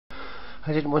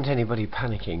I didn't want anybody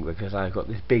panicking because I've got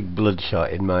this big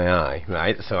bloodshot in my eye,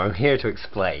 right? So I'm here to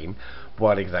explain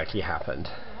what exactly happened.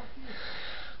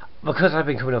 Because I've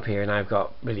been coming up here and I've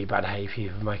got really bad hay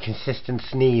fever, my consistent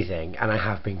sneezing, and I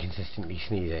have been consistently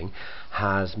sneezing,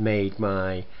 has made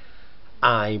my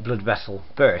eye blood vessel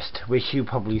burst, which you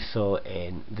probably saw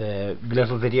in the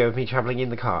little video of me travelling in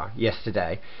the car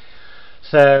yesterday.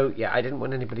 So, yeah, I didn't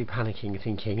want anybody panicking,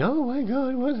 thinking, oh my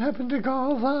god, what's happened to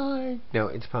Carl's eye? No,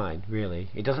 it's fine, really.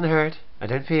 It doesn't hurt. I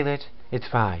don't feel it. It's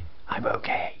fine. I'm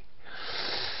okay.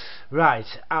 Right,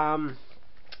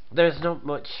 there's not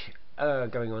much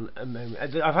going on at the moment.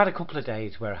 I've had a couple of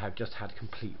days where I've just had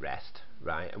complete rest,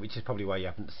 right, which is probably why you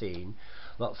haven't seen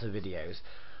lots of videos.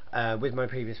 With my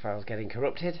previous files getting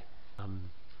corrupted,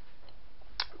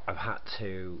 I've had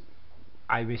to...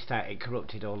 I restarted,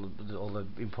 corrupted all the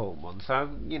important ones, so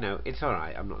you know it's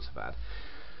alright. I'm not so bad.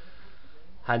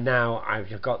 And now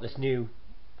I've got this new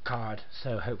card,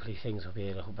 so hopefully things will be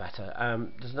a little better.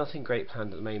 There's nothing great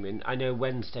planned at the moment. I know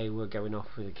Wednesday we're going off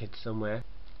with the kids somewhere,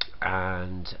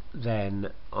 and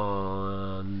then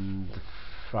on the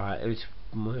Friday, is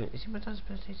it my dad's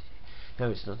birthday today? No,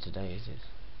 it's not today, is it?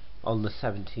 On the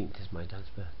 17th is my dad's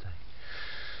birthday.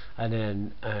 And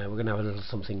then we're going to have a little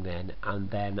something then, and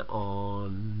then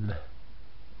on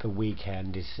the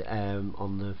weekend is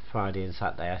on the Friday and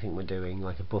Saturday I think we're doing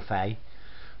like a buffet,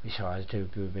 which I'll do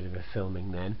a bit of a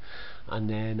filming then, and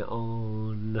then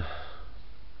on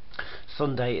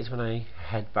Sunday is when I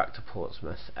head back to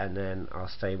Portsmouth, and then I'll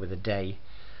stay with a day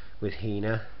with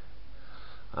Hina.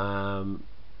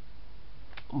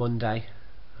 Monday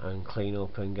and clean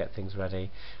up and get things ready,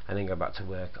 and then go back to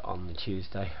work on the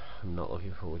Tuesday. I'm not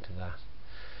looking forward to that.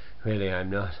 Really, I'm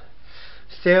not.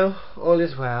 Still, all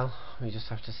is well. We just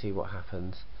have to see what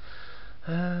happens.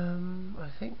 I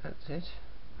think that's it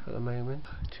for the moment.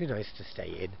 Too nice to stay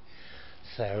in,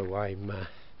 so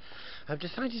I've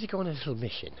decided to go on a little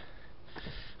mission.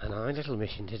 And our little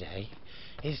mission today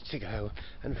is to go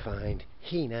and find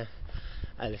Hina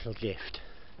a little gift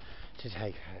to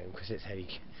take home, because it's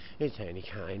only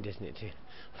kind, isn't it, to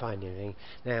find anything.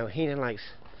 Now, Hina likes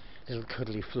little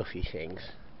cuddly fluffy things,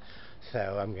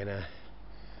 so I'm gonna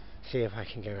see if I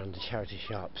can go around the charity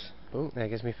shops. Oh, there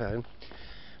goes my phone.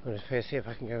 I'm gonna first see if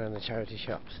I can go around the charity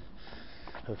shops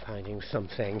and finding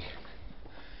something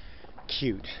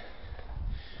cute.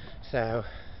 So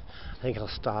I think I'll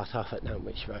start off at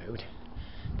Nantwich Road,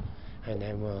 and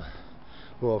then we'll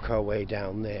walk our way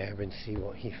down there and see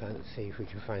what he fancy, if we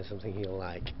can find something he'll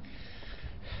like.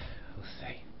 We'll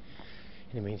see.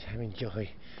 In the meantime, enjoy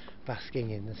basking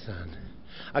in the sun.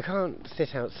 I can't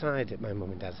sit outside at my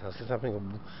mum and dad's house because I'm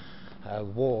having a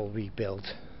wall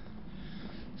rebuilt,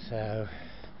 so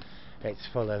it's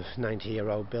full of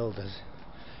 90-year-old builders.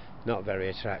 Not very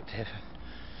attractive,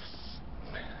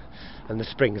 and the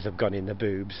springs have gone in the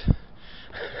boobs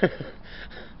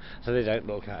so they don't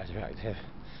look that attractive.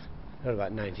 They're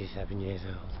about 97 years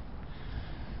old.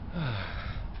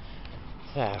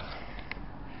 So,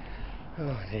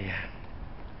 oh dear,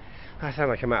 I sound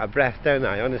like I'm out of breath, don't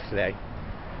I, honestly?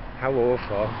 How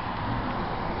awful.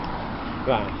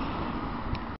 Right.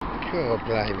 God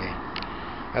blimey.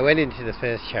 I went into the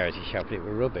first charity shop and it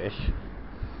was rubbish.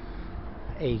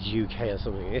 Age UK or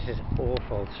something. This is an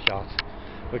awful shot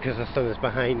because the sun is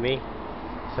behind me,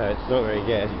 so it's not very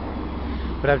good.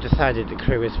 But I've decided the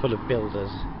crew is full of builders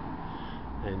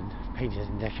and painters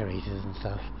and decorators and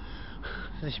stuff.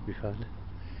 This should be fun.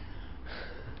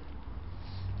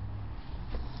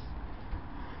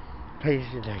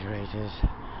 Painters and decorators,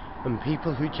 and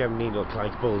people who generally look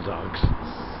like bulldogs.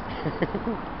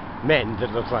 Men that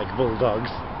look like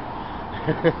bulldogs.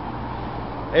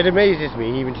 It amazes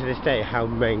me even to this day how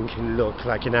men can look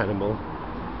like an animal.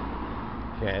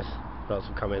 Yes, lots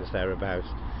of comments there about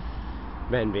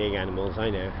men being animals, I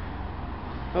know.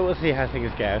 But we'll see how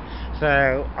things go.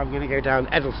 So I'm going to go down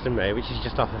Eddleston Road, which is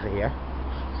just off of here,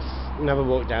 and have a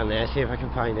walk down there, see if I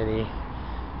can find any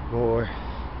more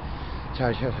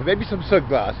charity shops. Maybe some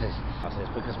sunglasses,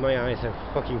 because my eyes are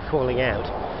fucking falling out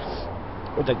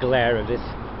with the glare of this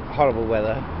horrible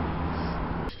weather.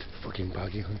 Fucking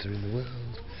boggy hunter in the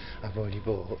world. I've already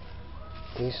bought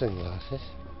these sunglasses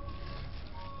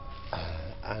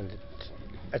and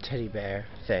a teddy bear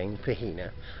thing for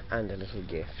Hina, and a little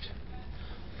gift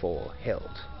for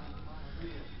Hild,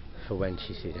 for when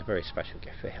she sees a very special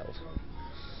gift for Hild.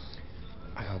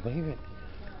 I can't believe it.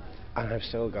 And I've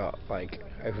still got like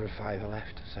over a £5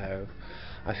 left, so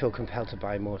I feel compelled to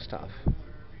buy more stuff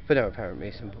for no apparent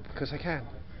reason, but because I can.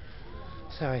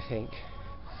 So I think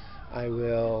I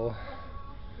will,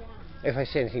 if I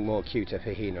see anything more cuter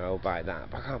for Hina, I'll buy that.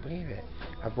 But I can't believe it.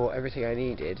 I bought everything I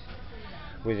needed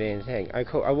within the thing. I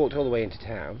walked all the way into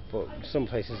town, but some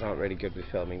places aren't really good with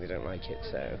filming, they don't like it,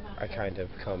 so I kind of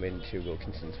come into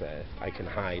Wilkinson's where I can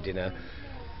hide in a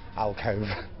alcove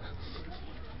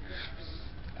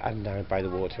and I buy the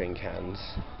watering cans,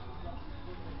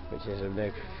 which is of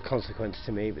no consequence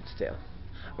to me, but still,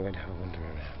 I'm going to have a wander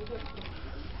around.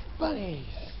 Bunnies!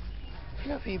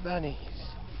 Fluffy bunnies!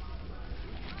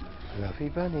 Fluffy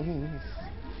bunnies!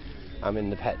 I'm in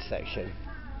the pet section.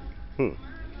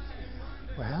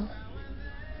 Well,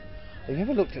 have you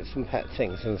ever looked at some pet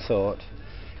things and thought,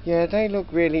 yeah, they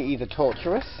look really either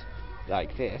torturous,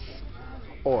 like this,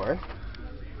 or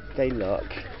they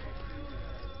look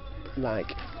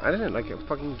like, I don't know, like a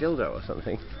fucking dildo or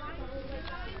something.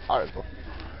 Horrible.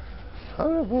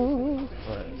 Horrible.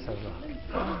 Right, let's have a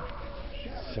look.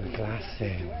 Some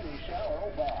glasses.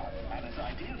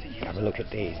 Have a look at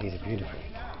these are beautiful.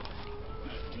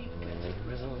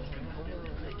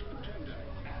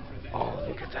 Oh,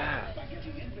 look at that.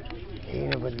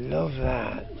 Hina would love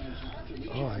that.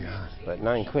 Oh my god. But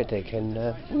 £9 they can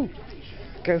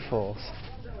go forth.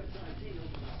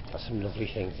 Got some lovely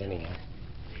things in here.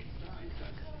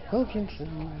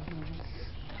 Wilkinson's,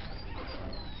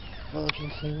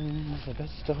 the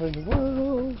best store in the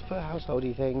world for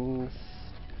householdy things.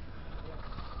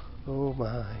 Oh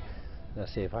my.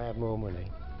 Let's see, if I had more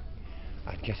money,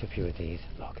 I'd get a few of these.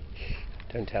 Look,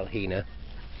 don't tell Hina.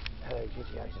 Hello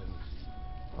Kitty items.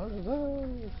 What are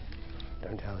those?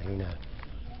 Don't tell Hina.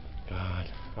 God,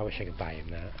 I wish I could buy him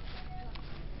that.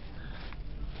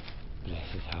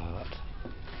 Bless his heart.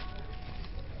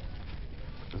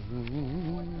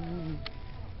 I'm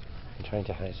trying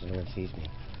to hide so no one sees me.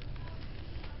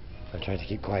 I'm trying to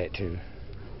keep quiet too,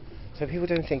 so people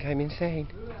don't think I'm insane.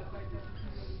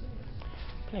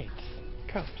 Plates,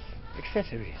 cups,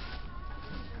 accessories.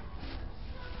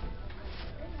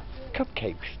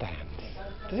 Cupcake stands.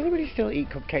 Does anybody still eat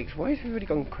cupcakes? Why has everybody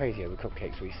gone crazy over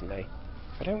cupcakes recently?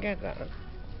 I don't get that.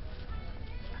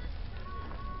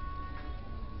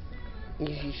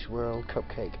 Easy swirl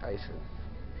cupcake icing.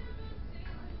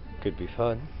 Could be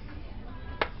fun.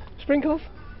 Sprinkles?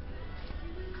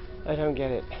 I don't get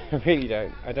it. I really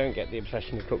don't. I don't get the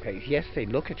obsession with cupcakes. Yes, they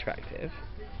look attractive,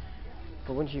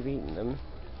 but once you've eaten them,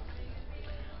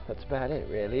 that's about it,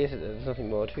 really, isn't it? There's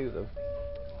nothing more to them.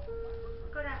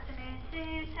 Good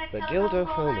afternoon, Sue. The dildo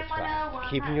thermos flask,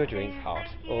 keeping your drinks hot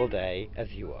all day as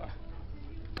you are.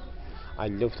 I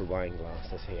love the wine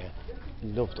glasses here.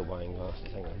 Love the wine glasses.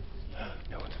 Hang on.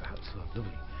 No one's about, so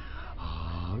lovely.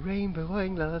 Ah, rainbow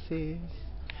wine glasses.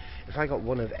 If I got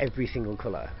one of every single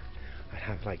colour, I'd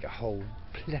have like a whole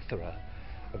plethora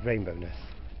of rainbowness.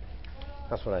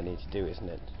 That's what I need to do, isn't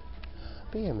it?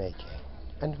 Beer making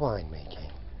and wine making.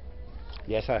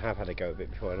 Yes, I have had a go of it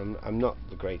before, and I'm not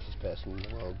the greatest person in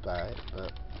the world by it,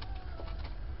 but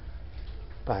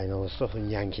buying all the stuff and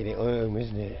yanking it home,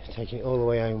 isn't it? Taking it all the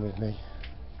way home with me.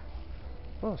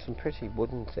 Oh, some pretty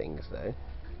wooden things though.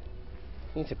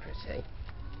 These are pretty.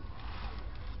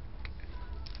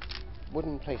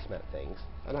 Wooden placemat things.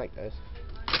 I like those.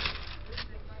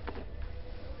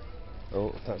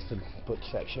 Oh, that's the butch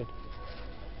section.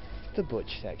 The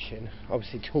butch section.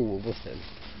 Obviously tools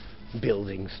and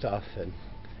building stuff, and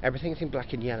everything's in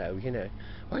black and yellow, you know.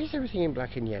 Why is everything in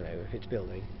black and yellow if it's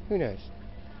building? Who knows?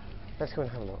 Let's go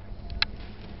and have a look.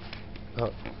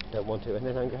 Oh, don't want to, and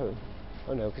then I'm going.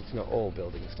 Oh no, because it's not all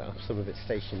building stuff. Some of it's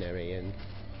stationary and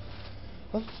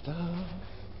other stuff.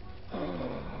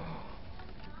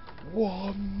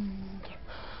 Wand!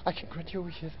 I can grant your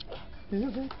wishes.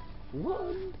 Love it.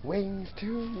 Wand! Wings,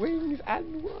 2 wings,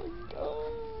 and wand.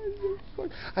 Oh, so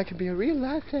fun. I can be a real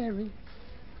life fairy.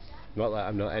 Not that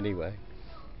I'm not anyway.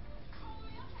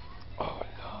 Oh,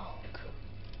 look.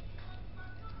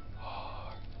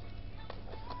 Oh.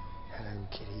 Hello,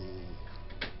 kitty.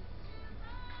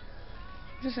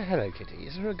 Is this a hello kitty?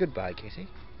 Is there a goodbye kitty?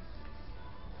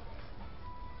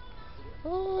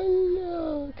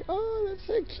 Oh, look. Oh, that's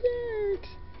so cute.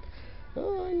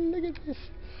 Oh, look at this.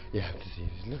 You have to see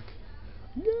this. Look.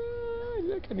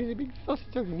 No, look, and he's a big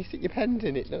sausage dog, and you stick your pens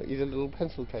in it. Look, he's a little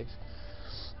pencil case.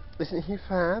 Isn't he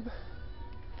fab?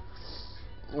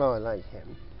 Oh, I like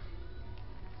him.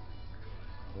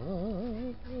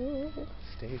 Oh,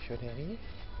 stationary.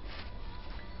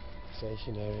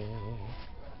 Stationary.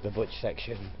 The butch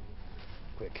section.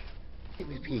 Quick.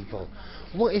 With people.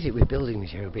 What is it with building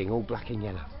material being all black and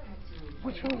yellow?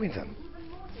 What's wrong with them?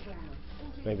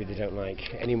 Maybe they don't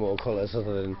like any more colours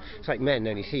other than... It's like men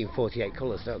only see 48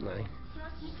 colours, don't they?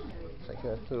 It's like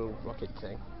a little rocket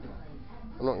thing.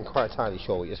 I'm not quite entirely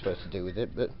sure what you're supposed to do with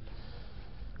it, but...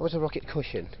 Oh, it's a rocket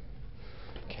cushion.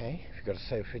 Okay, if you've got a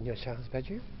sofa in your child's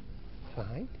bedroom,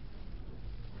 fine.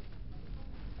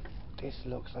 This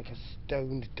looks like a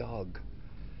stoned dog.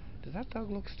 Does that dog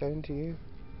look stoned to you?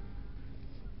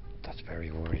 That's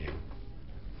very worrying.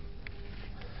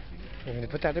 I'm going to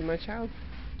put that in my child's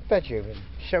bedroom and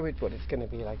show it what it's going to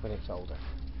be like when it's older.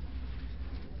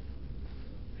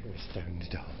 You're a stoned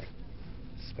dog.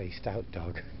 Spaced out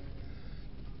dog.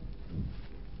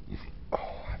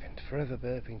 Oh, I've been forever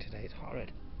burping today. It's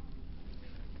horrid.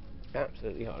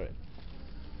 Absolutely horrid.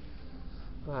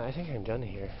 Well, I think I'm done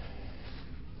here.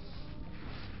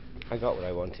 I got what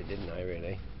I wanted, didn't I,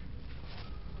 really?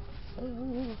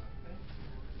 Oh.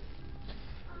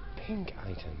 Pink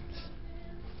items.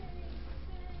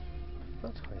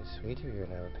 That's quite sweet of you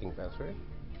to have a pink bathroom.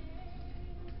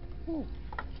 Ooh.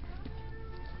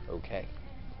 Okay.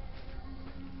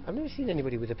 I've never seen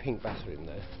anybody with a pink bathroom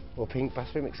though, or pink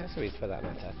bathroom accessories for that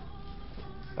matter.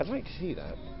 I'd like to see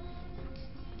that.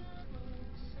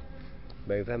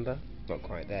 Movember? Not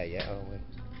quite there yet, are we?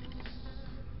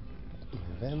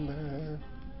 November.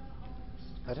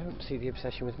 I don't see the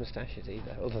obsession with moustaches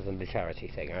either, other than the charity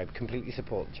thing. I completely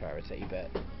support the charity, but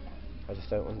I just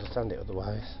don't understand it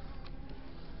otherwise.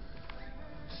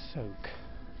 Soak.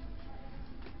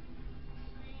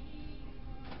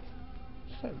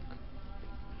 Soak.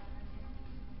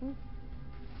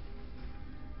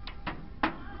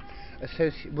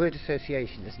 Word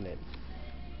association, isn't it?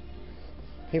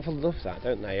 People love that,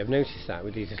 don't they? I've noticed that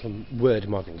with these little word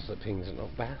models that things are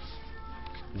not bath.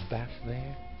 Bath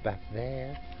there, bath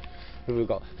there. We've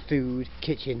got food,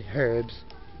 kitchen, herbs,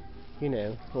 you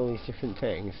know, all these different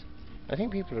things. I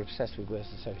think people are obsessed with word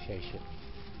association.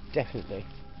 Definitely.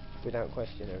 Without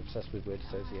question, they're obsessed with word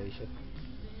association.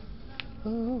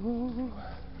 Oh.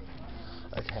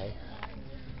 Okay.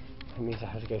 It means I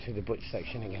have to go through the butch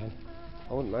section again.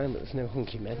 I wouldn't mind, but there's no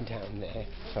hunky men down there.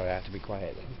 Sorry, I have to be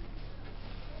quiet then.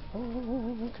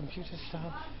 Oh, computer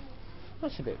stuff.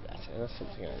 That's a bit better. That's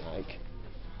something I like.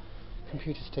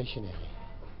 Computer stationery.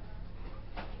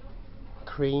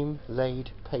 Cream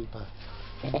laid paper.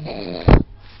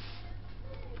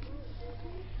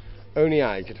 Only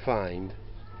I could find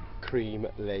cream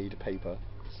laid paper.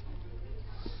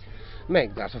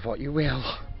 Make that of what you will.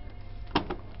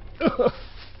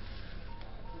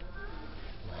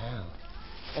 Wow.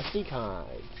 SD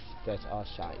cards that are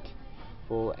shite.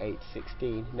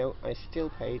 4816. No, I still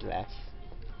paid less.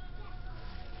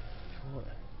 What?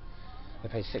 I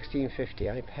paid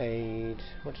 16.50. I paid.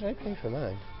 What did I pay for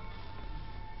mine?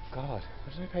 God,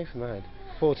 what did I pay for mine?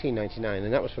 14.99,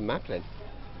 and that was from Maplin.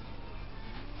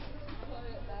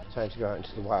 Time to go out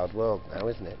into the wild world now,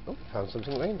 isn't it? Oh, found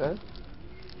something rainbow.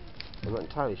 I'm not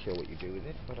entirely sure what you do with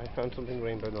it, but I found something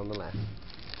rainbow nonetheless.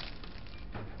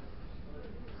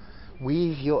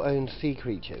 Weave your own sea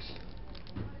creatures.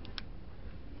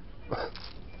 Well,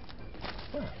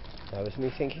 that was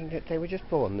me thinking that they were just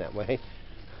born that way.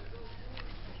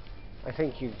 I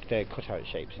think they're cut out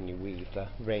shapes and you weave the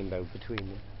rainbow between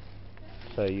them.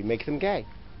 So you make them gay.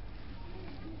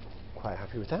 Quite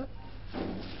happy with that.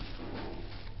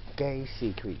 Gay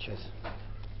sea creatures.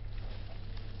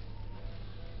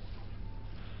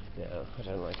 No, I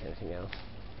don't like anything else.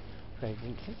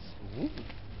 Fragrances.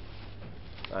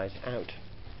 Right, out.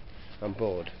 I'm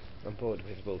bored. I'm bored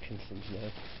with Wilkinson's now.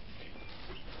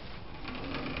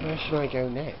 Where should I go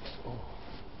next? Oh,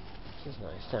 this is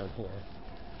nice down here.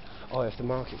 Oh, if the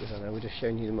market was on, I would have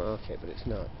shown you the market, but it's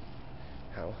not.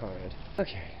 How hard.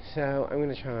 Okay, so I'm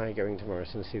going to try going to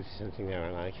Morrison's, see if there's anything there I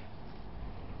like.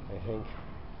 I think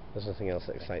there's nothing else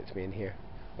that excites me in here.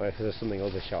 Or if there's something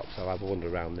other shops, I'll have a wander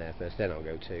around there first, then I'll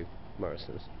go to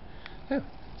Morrison's. So,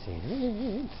 see you in a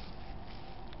minute.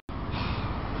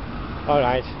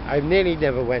 Alright, I've nearly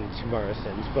never went to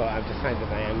Morrison's, but I've decided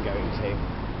I am going to.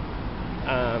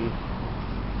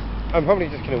 I'm probably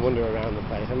just going to wander around the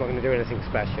place. I'm not going to do anything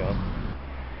special.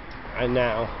 And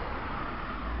now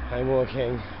I'm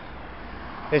walking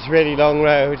this really long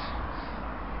road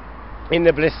in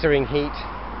the blistering heat,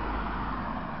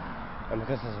 and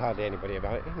because there's hardly anybody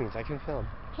about, it means I can film.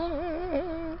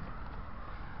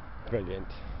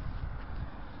 Brilliant.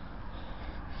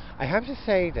 I have to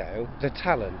say though, the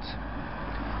talent.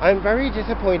 I'm very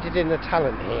disappointed in the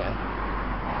talent here.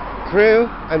 Crew,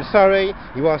 I'm sorry,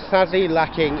 you are sadly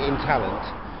lacking in talent.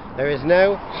 There is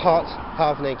no hot,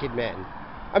 half-naked men.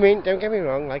 I mean, don't get me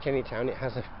wrong, like any town, it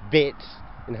has a bit,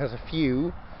 and has a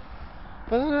few,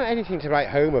 but they're not anything to write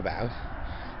home about.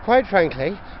 Quite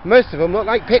frankly, most of them look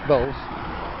like pit bulls.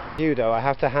 You though, I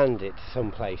have to hand it to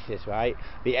some places, right?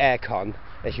 The aircon,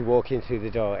 as you walk in through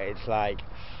the door, it's like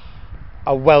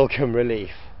a welcome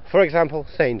relief. For example,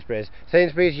 Sainsbury's.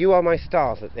 Sainsbury's, you are my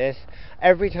stars at this.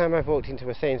 Every time I've walked into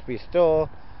a Sainsbury's store,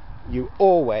 you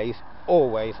always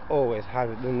have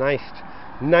the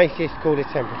nicest, coolest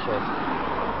temperatures.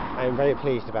 I am very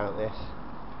pleased about this.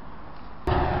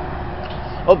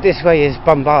 Up this way is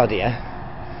Bombardier,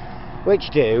 which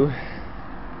do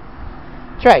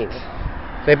trains.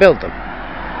 They build them.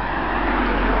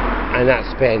 And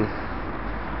that's been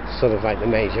sort of like the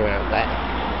major outlet.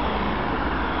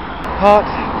 Hot,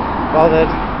 bothered,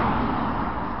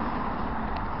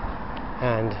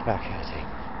 and back hurting.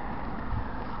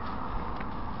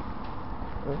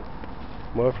 Oh,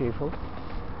 more people.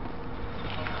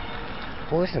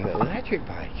 Oh, there's a little electric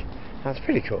bike. That's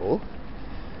pretty cool.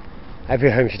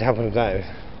 Every home should have one of those.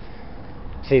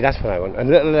 See, that's what I want. A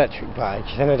little electric bike,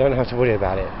 then I don't have to worry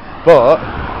about it. But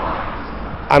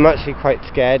I'm actually quite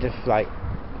scared of like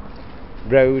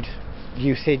road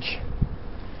usage.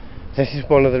 This is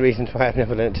one of the reasons why I've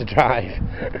never learned to drive.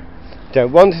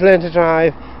 Don't want to learn to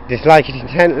drive, dislike it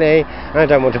intently, and I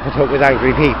don't want to put up with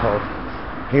angry people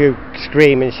who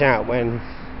scream and shout when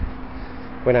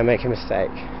I make a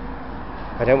mistake.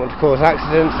 I don't want to cause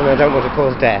accidents and I don't want to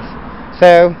cause death.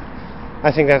 So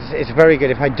I think it's very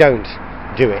good if I don't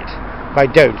do it. If I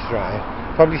don't drive.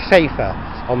 Probably safer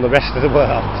on the rest of the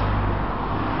world.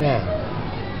 Now,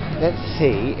 let's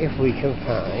see if we can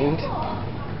find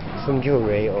some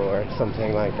jewellery or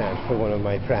something like that for one of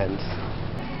my friends.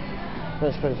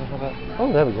 Let's suppose I have a...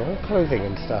 Oh, there we go. Clothing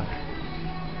and stuff.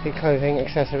 See, clothing,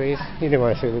 accessories. You know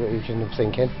my solution of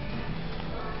thinking.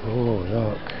 Oh,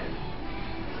 look.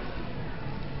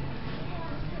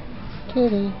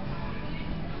 Kitty.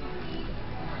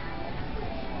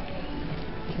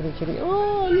 Kitty, kitty.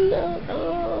 Oh, look.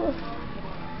 Oh.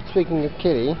 Speaking of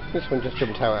kitty, this one just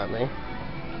jumped out at me.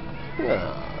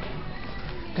 Oh.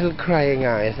 Little crying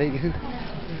eyes. They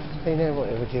know what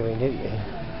they were doing, didn't you?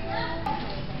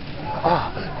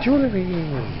 Oh, jewellery!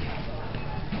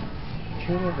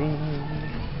 Jewellery!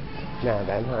 Now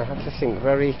then, I have to think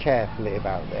very carefully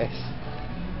about this,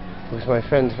 because my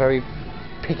friend's very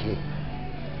picky.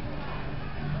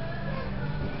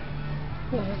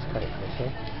 Oh, that's quite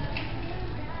pretty.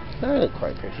 They look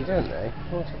quite pretty, don't they?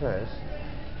 What are those?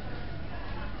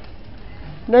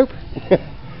 Nope!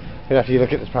 And after you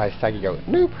look at the price tag you go,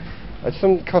 nope!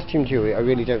 Some costume jewellery I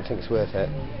really don't think it's worth it.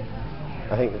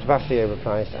 I think it's vastly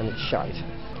overpriced and it's shite.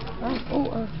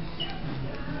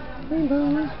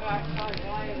 Rainbow.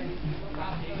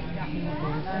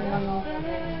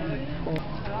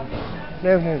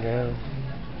 No.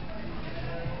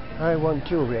 I want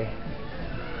jewellery.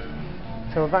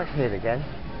 So we're back here again.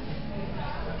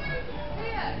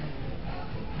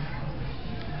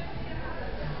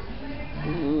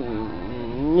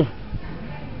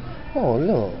 Oh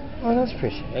look, oh that's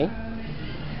pretty. I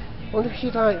wonder if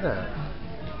she'd like that.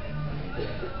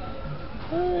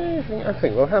 I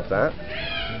think we'll have that.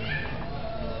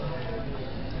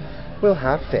 We'll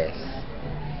have this.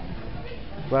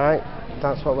 Right,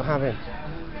 that's what we're having.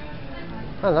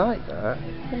 I like that.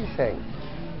 What do you think?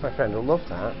 My friend will love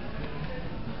that.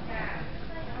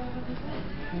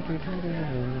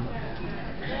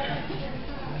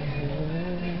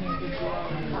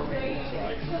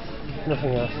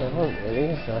 Nothing else I want really,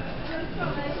 is there?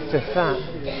 Just that.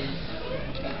 Okay.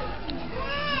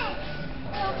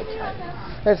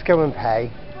 Let's go and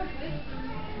pay.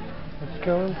 Let's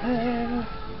go and pay.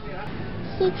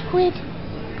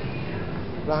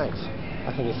 £6. Right. I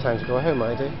think it's time to go home,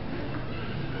 I do.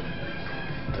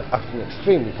 After an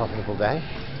extremely profitable day.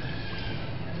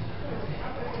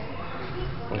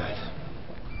 Right.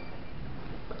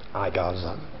 Eye guards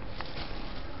on.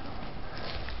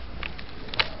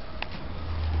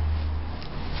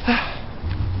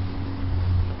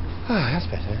 That's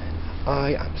better.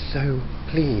 I am so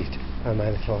pleased by my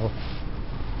little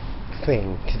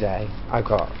thing today. I've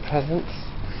got presents.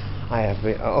 I have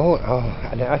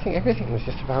and I think everything was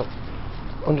just about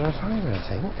under a timer, I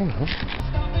think. Hang on.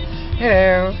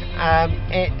 Hello.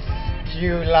 It's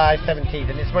July 17th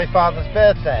and it's my father's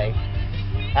birthday.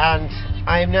 And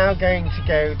I am now going to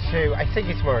go to, I think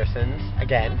it's Morrison's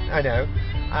again, I know.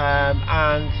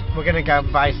 And we're going to go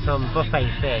and buy some buffet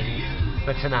things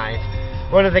for tonight.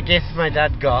 One of the gifts my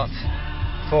dad got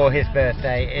for his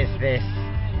birthday is this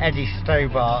Eddie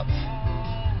Stobart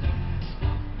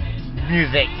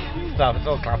music stuff. It's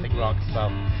all classic rock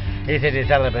stuff. He's in his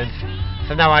element.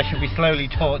 So now I shall be slowly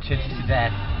tortured to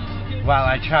death while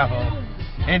I travel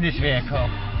in this vehicle,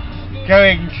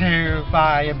 going to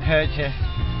buy and purchase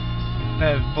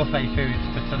the buffet foods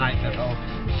for tonight's little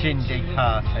shindig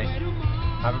party.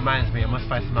 That reminds me, I must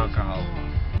buy some alcohol.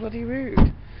 Bloody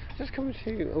rude. Just coming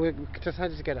to, we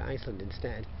decided to go to Iceland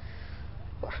instead.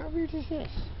 But how rude is this?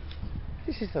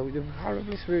 This is the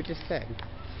horriblest, rudest thing.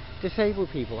 Disabled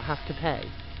people have to pay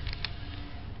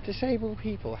Disabled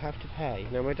people have to pay.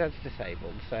 Now my dad's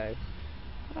disabled, so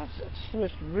that's just the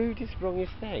most rudest,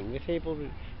 wrongest thing. Disabled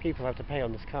people have to pay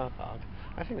on this car park.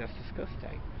 I think that's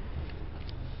disgusting.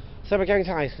 So we're going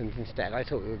to Iceland instead. I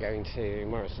thought we were going to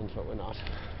Morrison's, but we're not.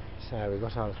 So we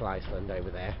got our little Iceland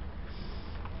over there.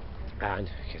 And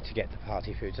to get the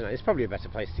party food tonight. It's probably a better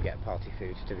place to get party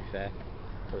food, to be fair.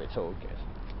 But it's all good.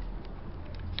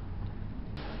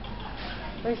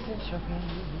 Iceland shopping.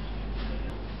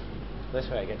 This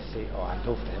way I get to see. Oh, I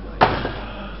love them.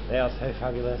 They are so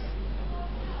fabulous.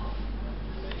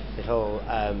 Little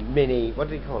mini. What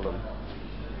do you call them?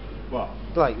 What?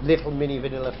 Like little mini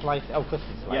vanilla slices. Oh,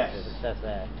 custard slices. Yes. It says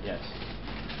there. Yes.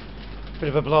 Bit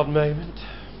of a blonde moment.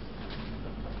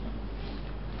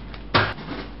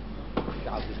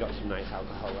 Aldi's got some nice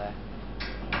alcohol there.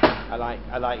 I like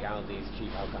Aldi's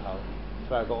cheap alcohol. That's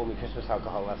where I got all my Christmas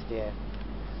alcohol last year.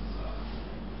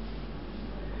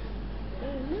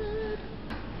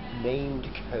 Named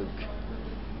Coke.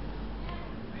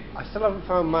 I still haven't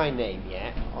found my name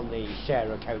yet on the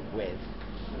share a Coke with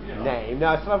name. No,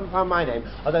 I still haven't found my name.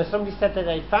 Although somebody said that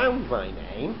they found my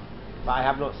name, but I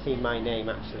have not seen my name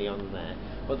actually on there.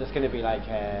 But there's going to be like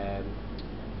a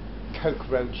Coke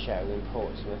Roadshow in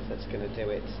Portsmouth that's going to do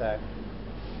it, so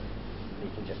you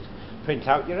can just print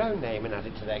out your own name and add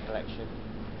it to their collection.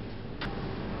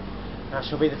 I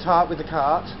shall be the tart with the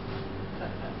cart.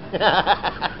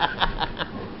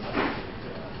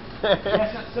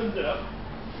 Yes, that sums it up.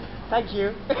 Thank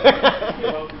you.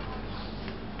 You're welcome.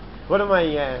 One of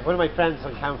my friends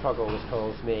on Camfrog always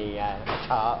calls me a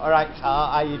tart. All right,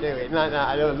 tart, how you doing? Like that.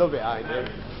 I love it. I do.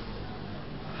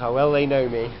 How well they know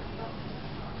me.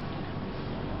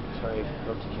 Sorry,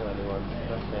 not to kill anyone.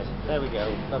 That's it. There we go.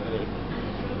 Lovely.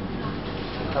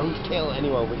 Don't kill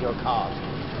anyone with your cart.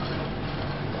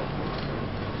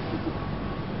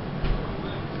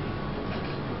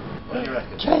 What do you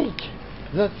reckon? Cake.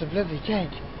 Lots of bloody cake.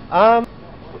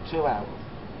 Put 2 out.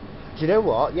 Do you know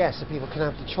what? Yeah, so people can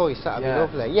have the choice. That'd Yeah. be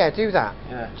lovely. Yeah, do that.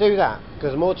 Yeah. Do that.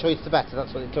 Because the more choice, the better.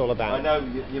 That's what it's all about. I know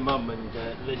your mum and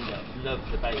Linda love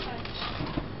the bacon.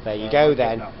 There you I'll go get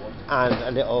then. that one. And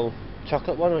a little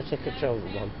chocolate one or a chocolate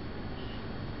one?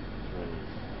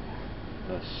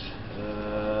 That's,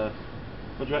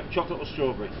 what do you reckon? Chocolate or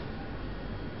strawberry?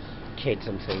 Kids,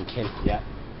 I'm thinking. Yeah.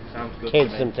 Sounds good.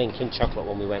 Kids, to me. I'm thinking chocolate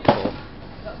one we went for.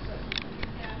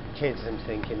 Kids, I'm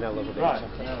thinking they'll love a bit Right, of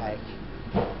chocolate yeah. cake.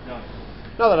 Nice.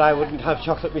 Not that I wouldn't have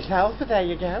chocolate myself, but there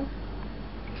you go.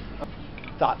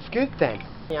 That's good then.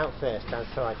 Out first, that's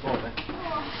so I can.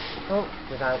 Oh,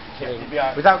 without killing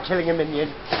a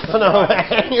minion. Oh no,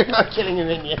 without killing a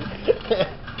minion. There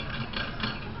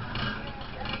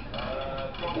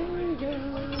you go.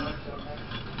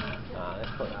 Ah,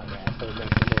 let's put that there so it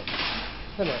makes it more.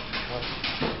 The next one.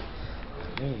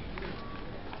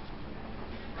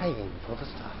 Paying for the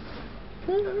stuff.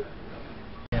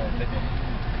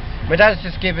 My dad's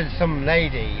just given some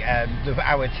lady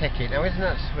our ticket. Now, isn't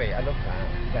that sweet? I love that.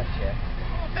 Bless you. I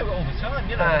do it all the time,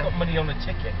 you know. I've got money on a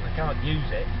ticket and I can't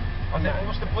use it. I think, well,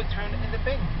 what's the point throwing it in the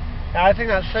bin? I think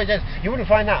that's so generous. You wouldn't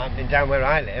find that happening down where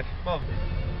I live. Well,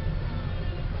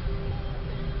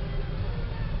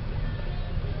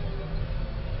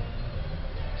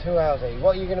 To Aldi.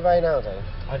 What are you going to buy in Aldi?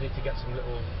 I need to get some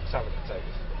little salad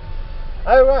potatoes.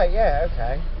 Oh, right, yeah,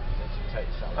 okay. Some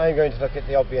potato salad. I'm going to look at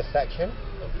the obvious section,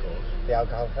 Of course. the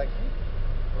alcohol section.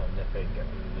 Well, nip in, get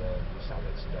the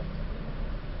salad stuff.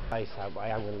 I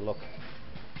am going to look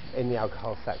in the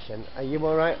alcohol section. Are you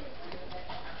alright?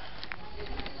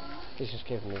 He's just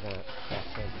giving me that. That's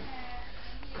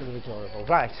really adorable.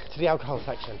 Right, to the alcohol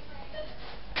section.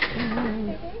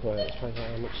 Right, let's find out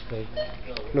how much the... I'm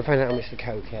going to find out how much the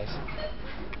Coke is.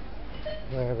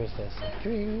 Where is this?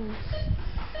 Drinks.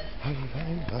 Coke,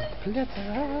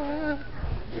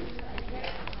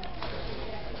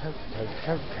 Coke, Coke,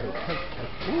 Coke, Coke,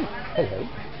 Coke. Ooh, hello.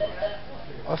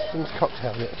 Austin's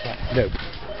cocktail mixer. Nope.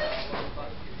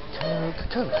 Coke,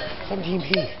 Coke.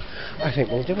 17p. I think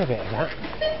we'll do a bit of that.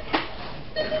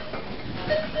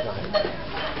 Right.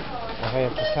 I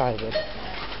have decided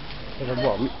that I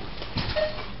want...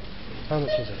 How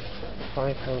much is it?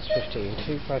 £5.15.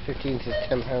 2 £5.15 is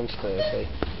 £10.30.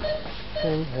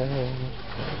 £10.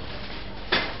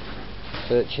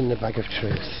 Searching the bag of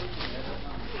truth.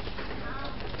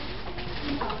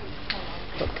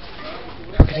 Look.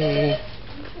 Lookity.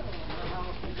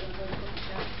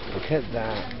 Look at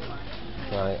that.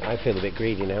 Right, I feel a bit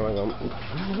greedy now. Hang on.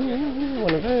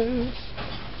 One of those.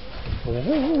 One of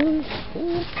those.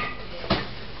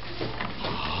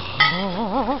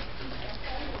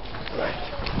 Right.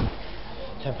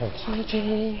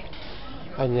 £10.30.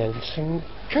 And then some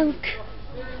Coke.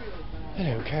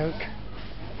 Hello, Coke.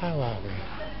 How are we?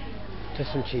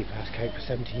 Just some cheap ass Coke for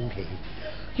 17p.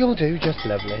 You'll do just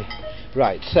lovely.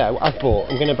 Right, so I'm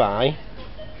going to buy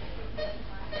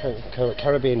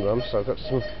Caribbean rum, so I've got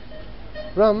some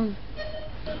rum,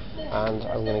 and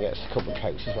I'm going to get a couple of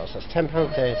Cokes as well, so that's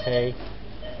 £10.30,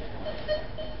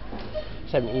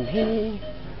 17p.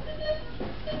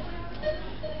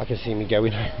 I can see me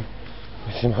going home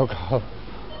with some alcohol.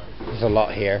 There's a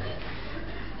lot here.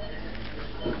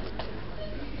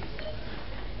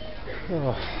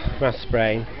 Oh, math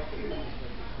sprain.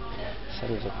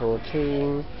 7 to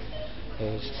 14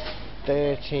 is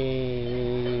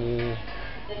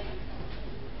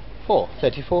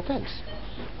 34 pence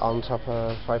on top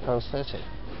of £5.30,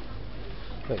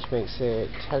 which makes it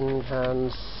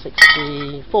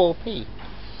 £10.64p.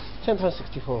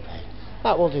 £10.64p.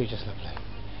 That will do just lovely.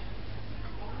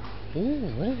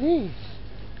 Ooh, what are these?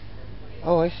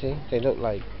 Oh, I see. They look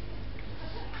like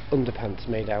underpants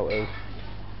made out of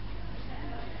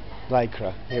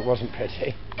lycra. It wasn't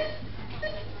pretty.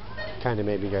 Kind of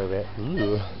made me go a bit,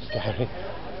 ooh, scary.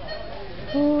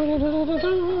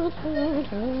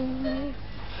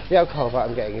 The alcohol that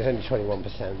I'm getting is only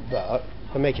 21%, but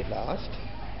I make it last.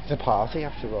 It's a party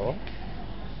after all.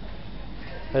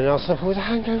 And I'll suffer with a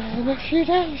hangover for the next few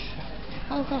days.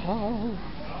 Alcohol.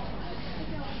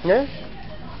 Yes?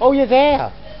 Oh, you're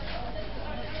there!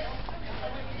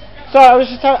 Sorry, I was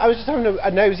just having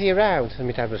a nosy around, and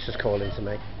my dad was just calling to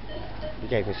me. He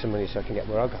gave me some money so I can get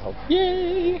more alcohol.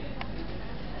 Yay!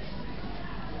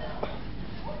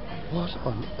 What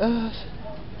on earth?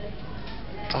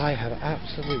 I have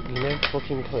absolutely no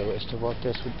fucking clue as to what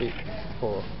this would be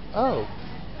for. Oh!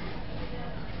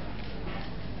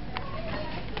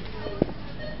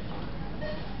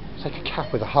 It's like a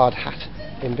cap with a hard hat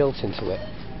inbuilt into it.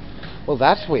 Well,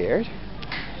 that's weird.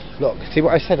 Look, see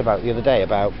what I said about the other day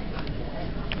about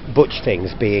butch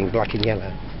things being black and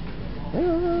yellow?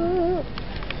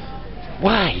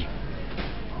 Why?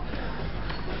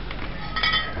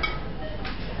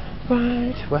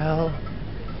 Right, well,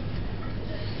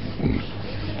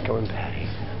 go and pay, I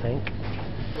think.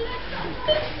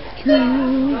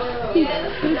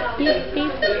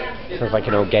 Sounds like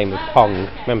an old game of Pong.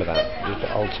 Remember that? These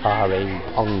old Atari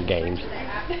Pong games.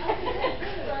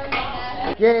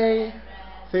 Yay!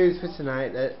 Foods for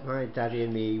tonight that my daddy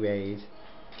and me made.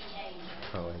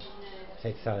 Oh,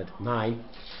 potato salad. Mine.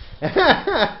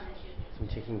 Some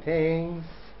chicken things.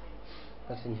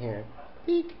 What's in here?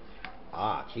 Beak.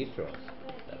 Ah, cheese straws.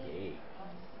 Lovely.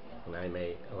 And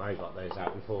I got those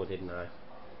out before, didn't I?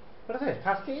 What are those?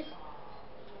 Pasties?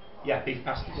 Yeah, beef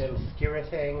pasties. Little skewer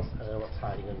things. I don't know what's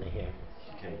hiding under here.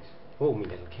 Cakes. Oh, my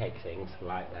little cake things. I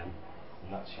like them.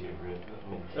 And that's your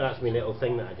That's my little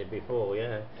thing that I did before,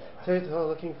 yeah. So it's all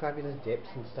looking fabulous, dips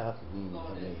and stuff.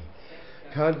 Lovely.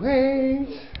 Can't wait.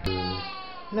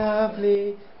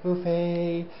 Lovely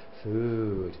buffet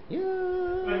food. Yeah.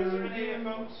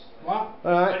 What?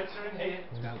 Alright.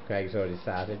 Greg's already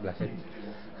started, bless him.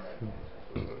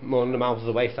 More than the mouth of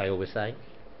the waist, I always say.